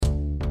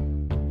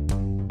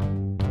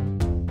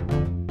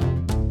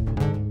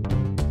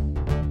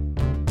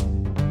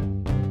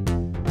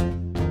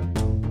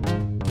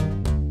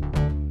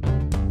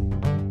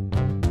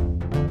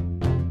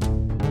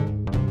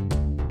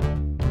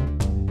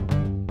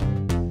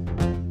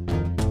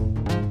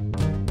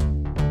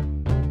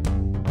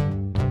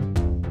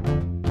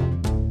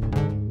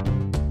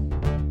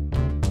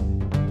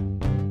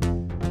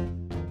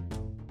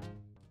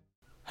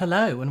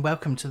Hello and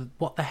welcome to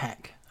What the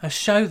Heck, a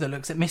show that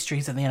looks at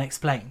mysteries and the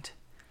unexplained.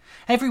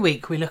 Every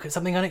week we look at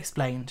something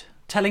unexplained,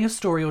 telling a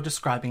story or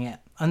describing it,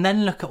 and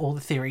then look at all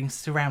the theories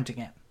surrounding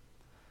it.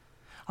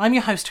 I'm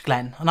your host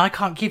Glenn, and I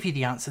can't give you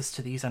the answers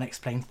to these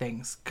unexplained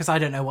things, because I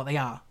don't know what they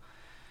are.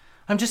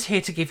 I'm just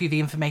here to give you the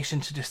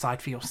information to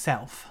decide for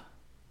yourself.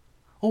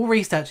 All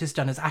research is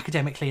done as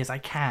academically as I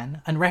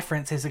can, and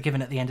references are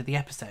given at the end of the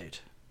episode.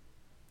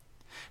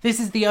 This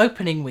is the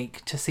opening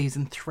week to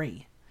Season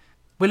 3.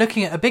 We're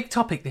looking at a big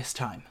topic this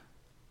time.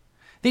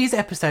 These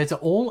episodes are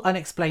all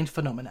unexplained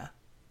phenomena.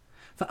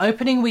 For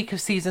opening week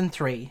of Season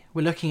 3,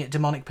 we're looking at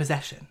demonic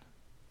possession.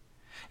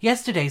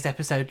 Yesterday's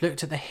episode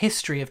looked at the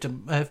history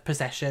of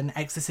possession,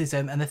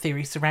 exorcism, and the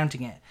theories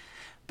surrounding it,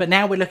 but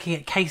now we're looking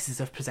at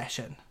cases of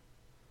possession.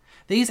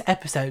 These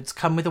episodes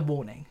come with a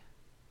warning.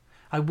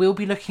 I will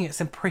be looking at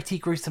some pretty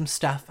gruesome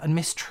stuff and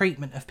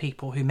mistreatment of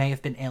people who may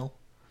have been ill.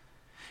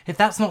 If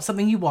that's not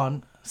something you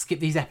want, skip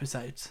these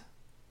episodes.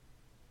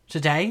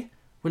 Today,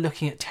 we're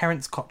looking at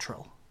Terence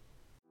Cottrell.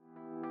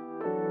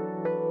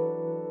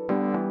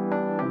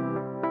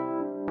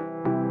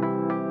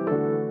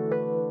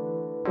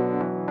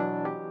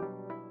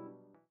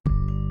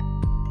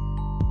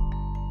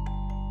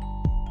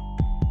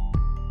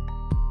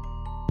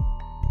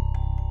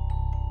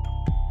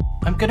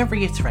 I'm going to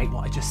reiterate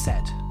what I just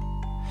said.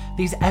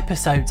 These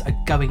episodes are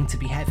going to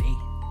be heavy.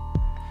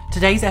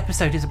 Today's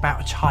episode is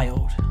about a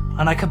child,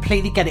 and I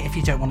completely get it if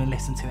you don't want to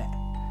listen to it.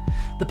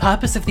 The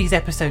purpose of these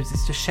episodes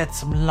is to shed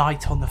some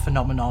light on the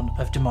phenomenon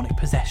of demonic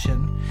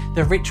possession,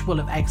 the ritual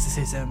of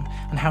exorcism,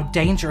 and how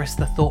dangerous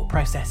the thought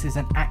processes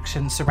and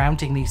actions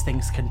surrounding these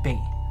things can be.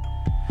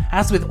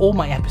 As with all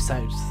my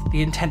episodes,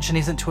 the intention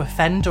isn't to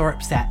offend or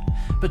upset,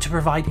 but to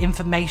provide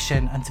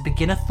information and to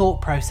begin a thought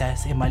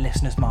process in my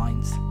listeners'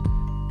 minds.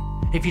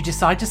 If you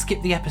decide to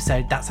skip the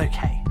episode, that's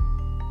okay.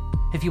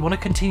 If you want to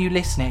continue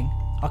listening,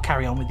 I'll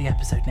carry on with the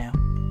episode now.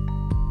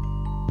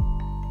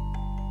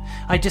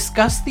 I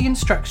discussed the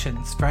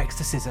instructions for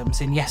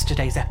exorcisms in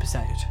yesterday's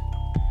episode.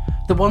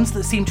 The ones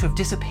that seem to have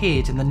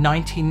disappeared in the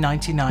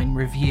 1999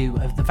 review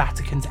of the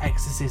Vatican's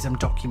exorcism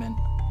document.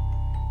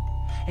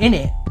 In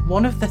it,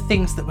 one of the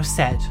things that was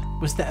said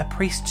was that a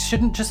priest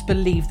shouldn't just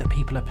believe that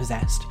people are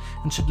possessed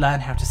and should learn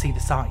how to see the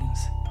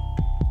signs.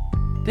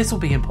 This will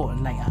be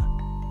important later.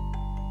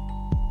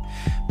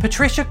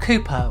 Patricia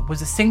Cooper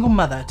was a single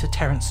mother to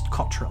Terence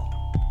Cottrell.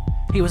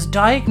 He was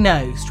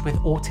diagnosed with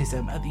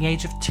autism at the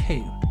age of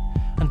 2,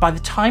 and by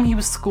the time he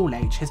was school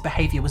age, his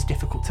behaviour was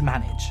difficult to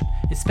manage,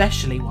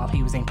 especially while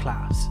he was in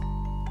class.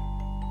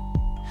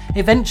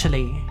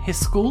 Eventually, his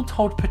school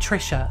told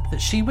Patricia that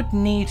she would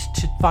need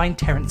to find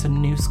Terence a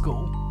new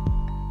school.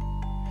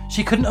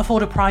 She couldn't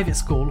afford a private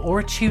school or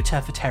a tutor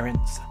for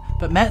Terence,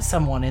 but met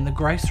someone in the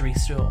grocery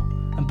store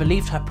and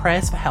believed her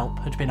prayers for help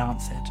had been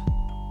answered.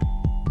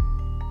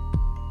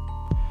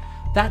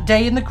 That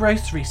day in the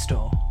grocery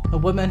store, a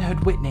woman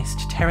had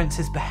witnessed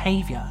Terence's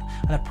behaviour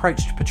and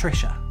approached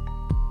Patricia.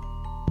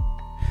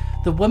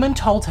 The woman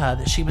told her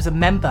that she was a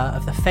member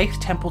of the Faith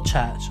Temple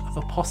Church of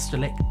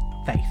Apostolic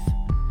Faith.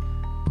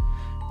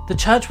 The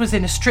church was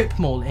in a strip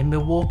mall in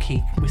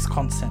Milwaukee,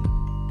 Wisconsin.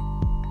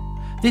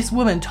 This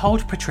woman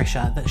told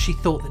Patricia that she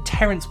thought that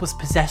Terence was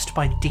possessed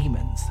by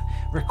demons,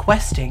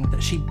 requesting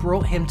that she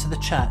brought him to the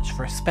church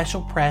for a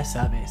special prayer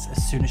service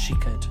as soon as she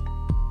could.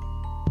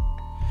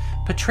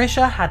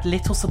 Patricia had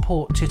little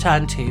support to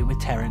turn to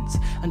with Terence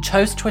and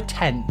chose to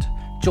attend,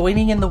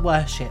 joining in the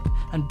worship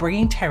and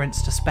bringing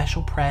Terence to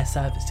special prayer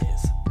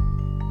services.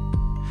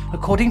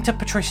 According to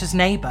Patricia's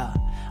neighbour,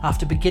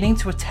 after beginning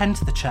to attend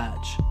the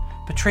church,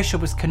 Patricia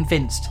was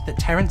convinced that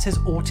Terence's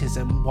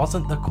autism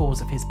wasn't the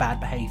cause of his bad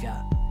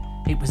behaviour,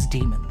 it was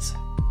demons.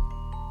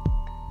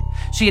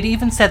 She had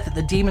even said that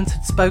the demons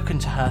had spoken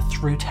to her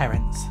through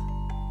Terence.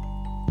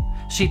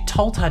 She'd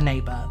told her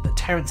neighbour that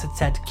Terence had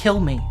said, "Kill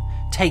me,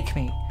 take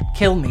me,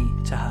 kill me,"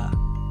 to her.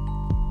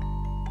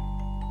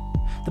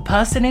 The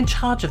person in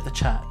charge of the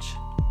church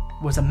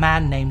was a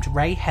man named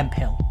Ray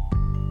Hemphill.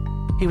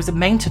 He was a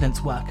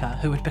maintenance worker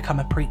who had become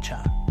a preacher.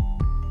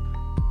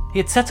 He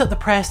had set up the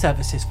prayer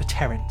services for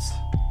Terence.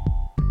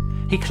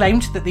 He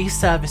claimed that these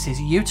services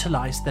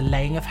utilised the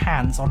laying of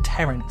hands on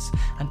Terence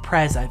and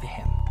prayers over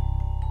him.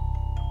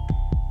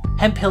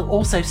 Hemphill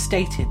also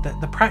stated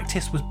that the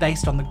practice was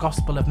based on the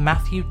Gospel of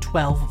Matthew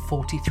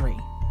 12:43.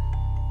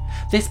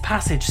 This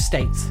passage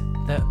states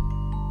that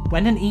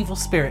when an evil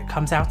spirit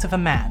comes out of a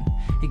man,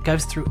 it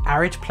goes through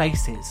arid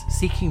places,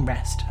 seeking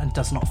rest, and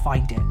does not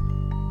find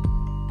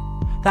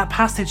it. That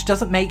passage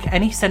doesn't make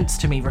any sense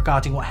to me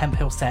regarding what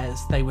Hemphill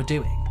says they were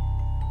doing.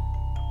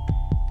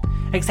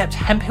 Except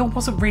Hemphill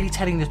wasn't really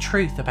telling the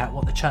truth about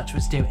what the church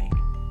was doing.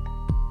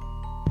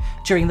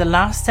 During the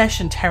last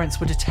session Terence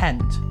would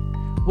attend,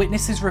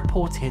 witnesses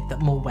reported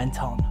that more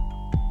went on.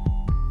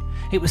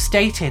 It was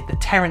stated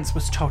that Terence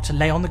was told to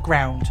lay on the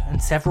ground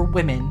and several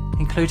women,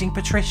 including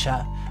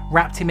Patricia,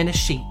 wrapped him in a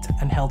sheet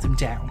and held him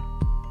down.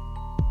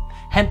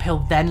 Hemphill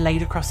then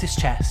laid across his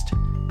chest,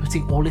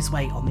 putting all his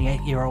weight on the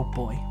 8-year-old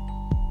boy.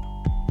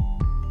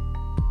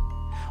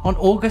 On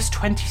August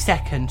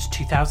 22nd,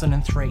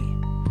 2003,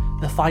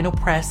 the final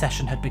prayer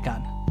session had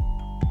begun.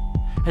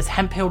 As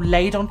Hemphill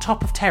laid on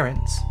top of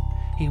Terence,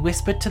 he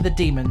whispered to the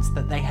demons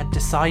that they had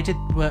decided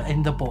were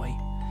in the boy,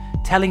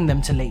 telling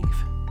them to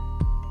leave.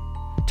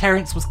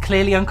 Terence was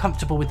clearly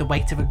uncomfortable with the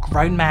weight of a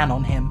grown man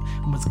on him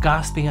and was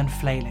gasping and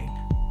flailing.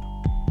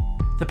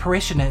 The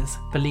parishioners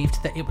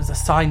believed that it was a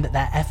sign that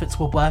their efforts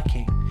were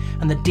working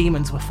and the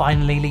demons were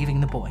finally leaving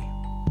the boy.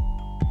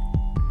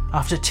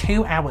 After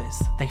 2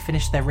 hours, they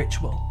finished their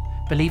ritual,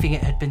 believing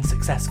it had been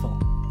successful.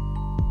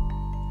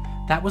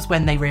 That was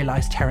when they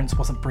realised Terence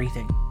wasn't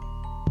breathing.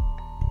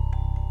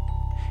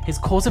 His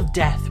cause of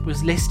death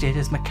was listed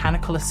as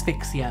mechanical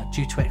asphyxia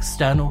due to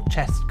external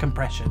chest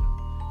compression.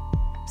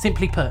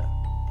 Simply put,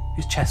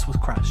 his chest was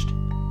crushed.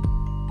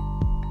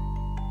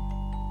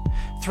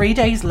 3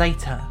 days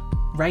later,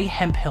 Ray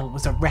Hemphill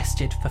was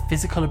arrested for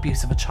physical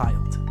abuse of a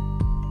child.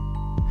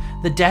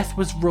 The death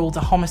was ruled a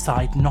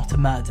homicide, not a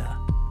murder.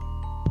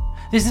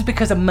 This is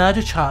because a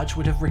murder charge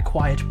would have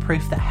required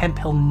proof that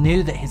Hemphill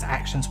knew that his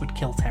actions would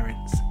kill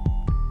Terence.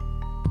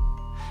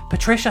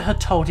 Patricia had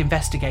told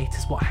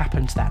investigators what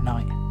happened that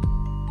night.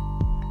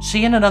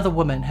 She and another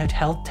woman had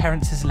held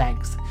Terence's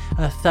legs,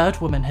 and a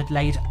third woman had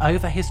laid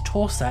over his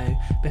torso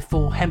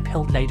before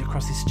Hemphill laid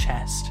across his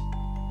chest.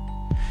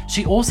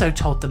 She also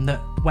told them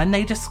that when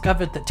they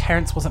discovered that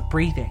Terence wasn't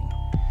breathing,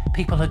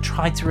 people had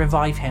tried to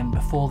revive him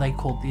before they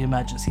called the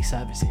emergency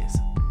services.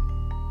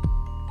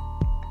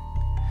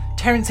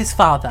 Terence's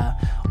father,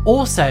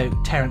 also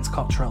Terence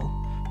Cottrell,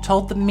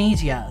 told the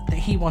media that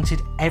he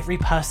wanted every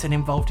person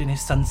involved in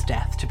his son's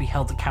death to be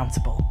held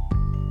accountable.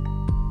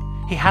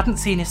 He hadn't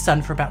seen his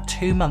son for about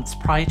 2 months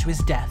prior to his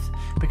death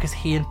because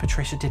he and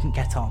Patricia didn't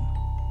get on.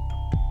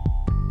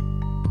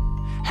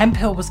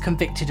 Hemphill was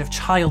convicted of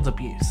child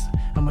abuse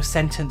and was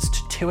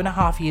sentenced to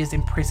 2.5 years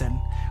in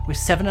prison with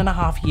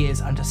 7.5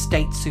 years under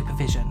state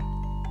supervision.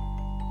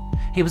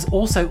 He was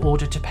also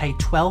ordered to pay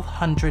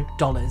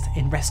 $1,200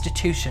 in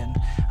restitution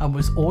and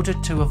was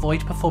ordered to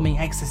avoid performing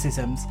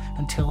exorcisms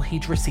until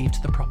he'd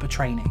received the proper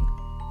training.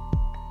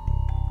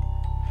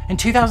 In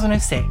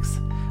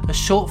 2006, a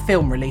short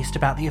film released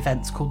about the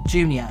events called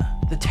Junior,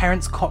 the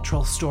Terence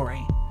Cottrell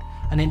story,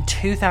 and in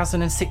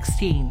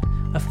 2016,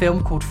 a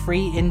film called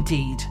Free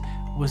Indeed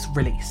was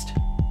released.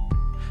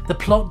 The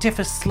plot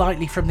differs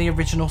slightly from the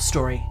original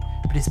story,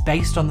 but is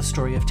based on the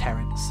story of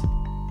Terence.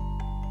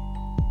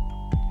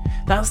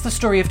 That's the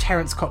story of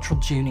Terence Cottrell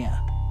Jr.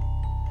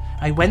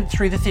 I went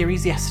through the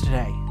theories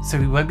yesterday, so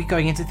we won't be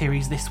going into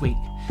theories this week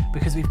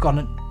because we've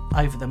gone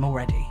over them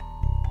already.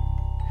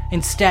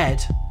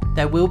 Instead,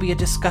 there will be a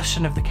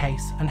discussion of the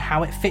case and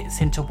how it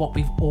fits into what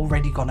we've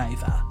already gone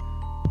over.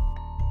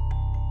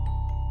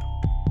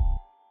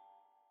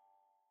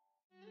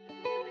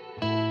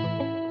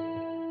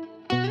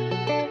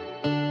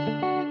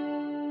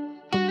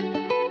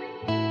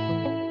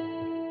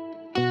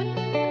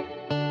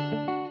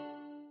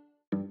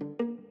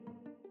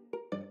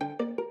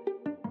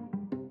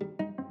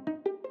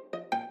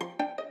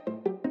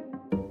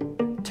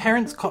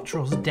 Terence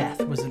Cottrell's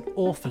death was an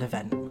awful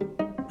event.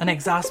 An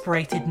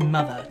exasperated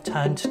mother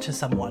turned to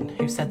someone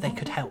who said they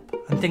could help,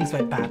 and things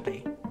went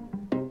badly.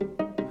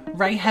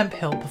 Ray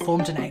Hemphill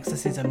performed an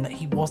exorcism that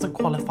he wasn't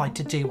qualified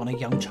to do on a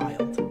young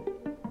child.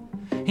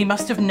 He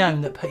must have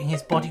known that putting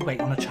his body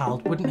weight on a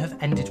child wouldn't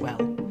have ended well,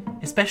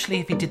 especially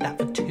if he did that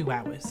for 2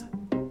 hours.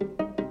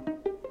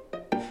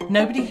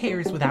 Nobody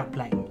here is without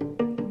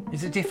blame.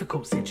 It's a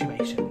difficult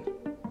situation.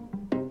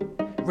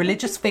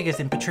 Religious figures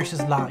in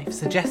Patricia's life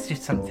suggested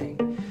something,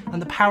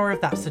 and the power of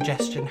that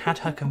suggestion had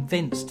her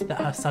convinced that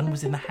her son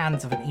was in the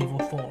hands of an evil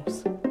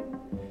force.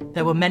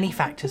 There were many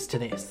factors to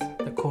this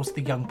that caused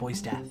the young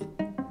boy's death.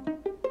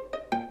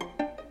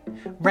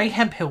 Ray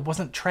Hemphill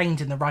wasn't trained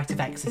in the rite of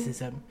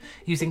exorcism,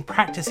 using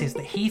practices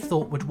that he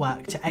thought would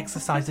work to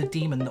exorcise a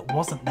demon that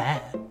wasn't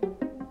there.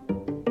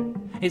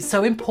 It's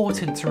so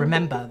important to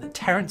remember that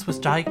Terence was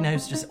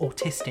diagnosed as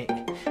autistic,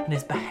 and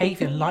his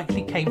behaviour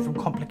likely came from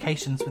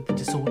complications with the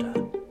disorder.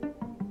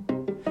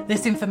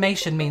 This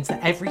information means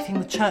that everything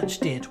the church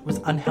did was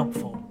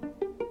unhelpful.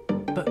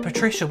 But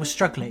Patricia was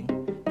struggling.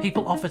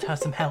 People offered her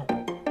some help,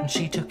 and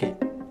she took it.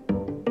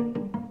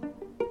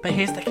 But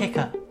here's the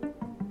kicker.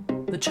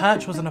 The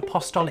church was an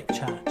apostolic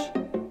church.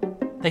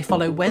 They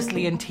follow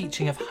Wesleyan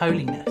teaching of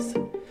holiness,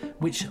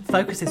 which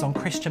focuses on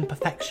Christian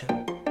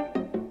perfection.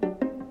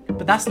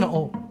 But that's not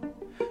all.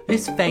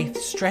 This faith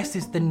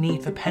stresses the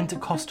need for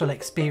Pentecostal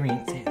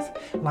experiences,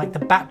 like the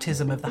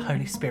baptism of the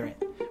Holy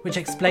Spirit, which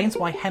explains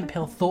why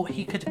Hemphill thought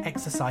he could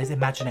exorcise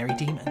imaginary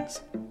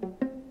demons.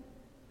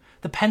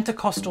 The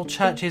Pentecostal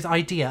Church's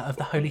idea of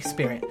the Holy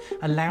Spirit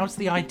allows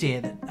the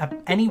idea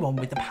that anyone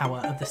with the power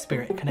of the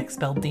Spirit can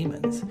expel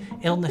demons,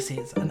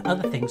 illnesses, and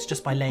other things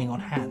just by laying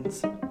on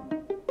hands.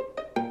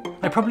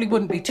 I probably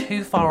wouldn't be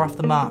too far off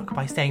the mark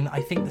by saying that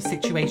I think the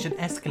situation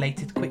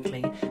escalated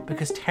quickly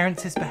because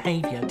Terence's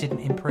behaviour didn't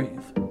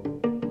improve.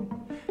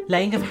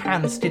 Laying of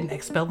hands didn't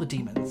expel the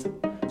demons,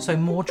 so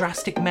more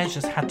drastic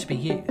measures had to be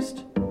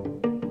used.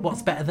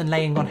 What's better than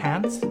laying on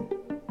hands?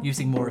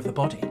 Using more of the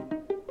body.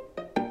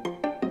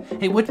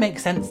 It would make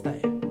sense though.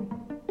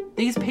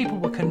 These people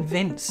were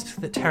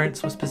convinced that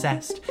Terence was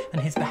possessed, and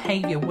his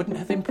behaviour wouldn't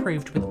have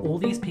improved with all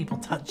these people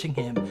touching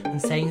him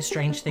and saying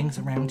strange things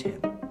around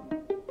him.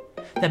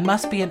 There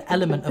must be an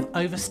element of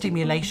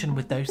overstimulation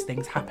with those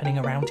things happening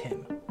around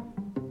him.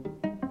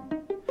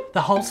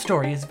 The whole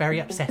story is very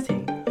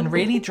upsetting and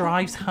really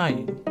drives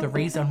home the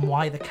reason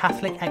why the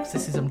Catholic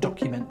exorcism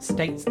document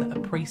states that a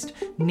priest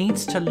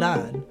needs to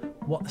learn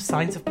what the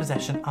signs of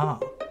possession are.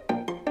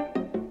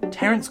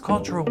 Terence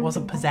Cotterill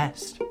wasn't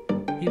possessed,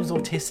 he was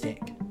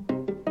autistic.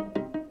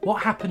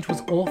 What happened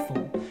was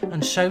awful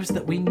and shows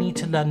that we need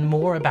to learn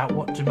more about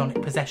what demonic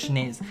possession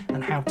is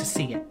and how to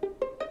see it.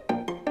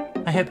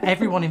 I hope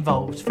everyone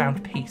involved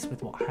found peace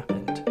with what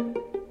happened.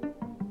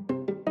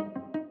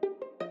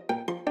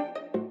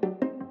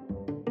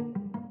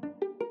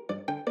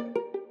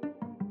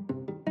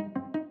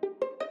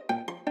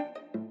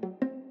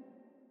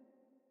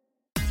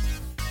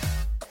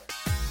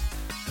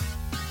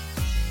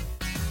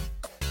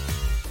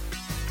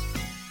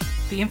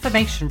 The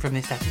information from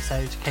this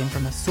episode came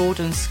from a Sword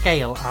and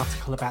Scale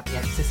article about the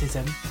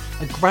exorcism,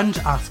 a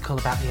Grunge article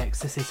about the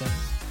exorcism,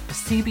 a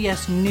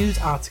CBS News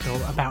article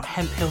about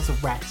Hemphill's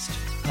arrest,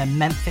 and a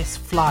Memphis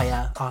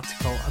Flyer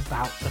article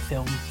about the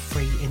film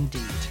Free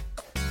Indeed.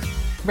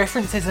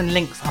 References and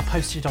links are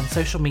posted on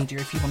social media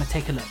if you want to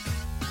take a look.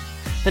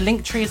 The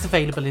link tree is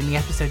available in the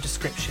episode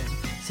description,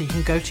 so you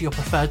can go to your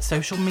preferred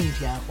social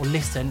media or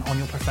listen on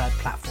your preferred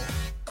platform.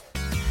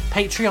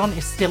 Patreon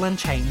is still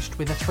unchanged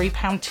with a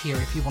 £3 tier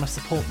if you want to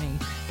support me,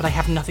 but I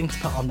have nothing to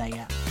put on there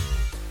yet.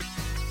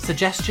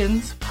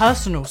 Suggestions,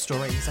 personal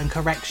stories and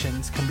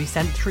corrections can be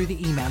sent through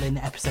the email in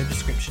the episode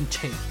description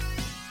too.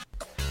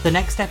 The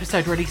next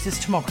episode releases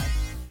tomorrow,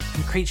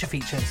 and Creature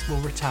Features will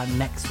return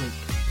next week,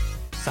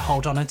 so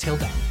hold on until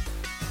then.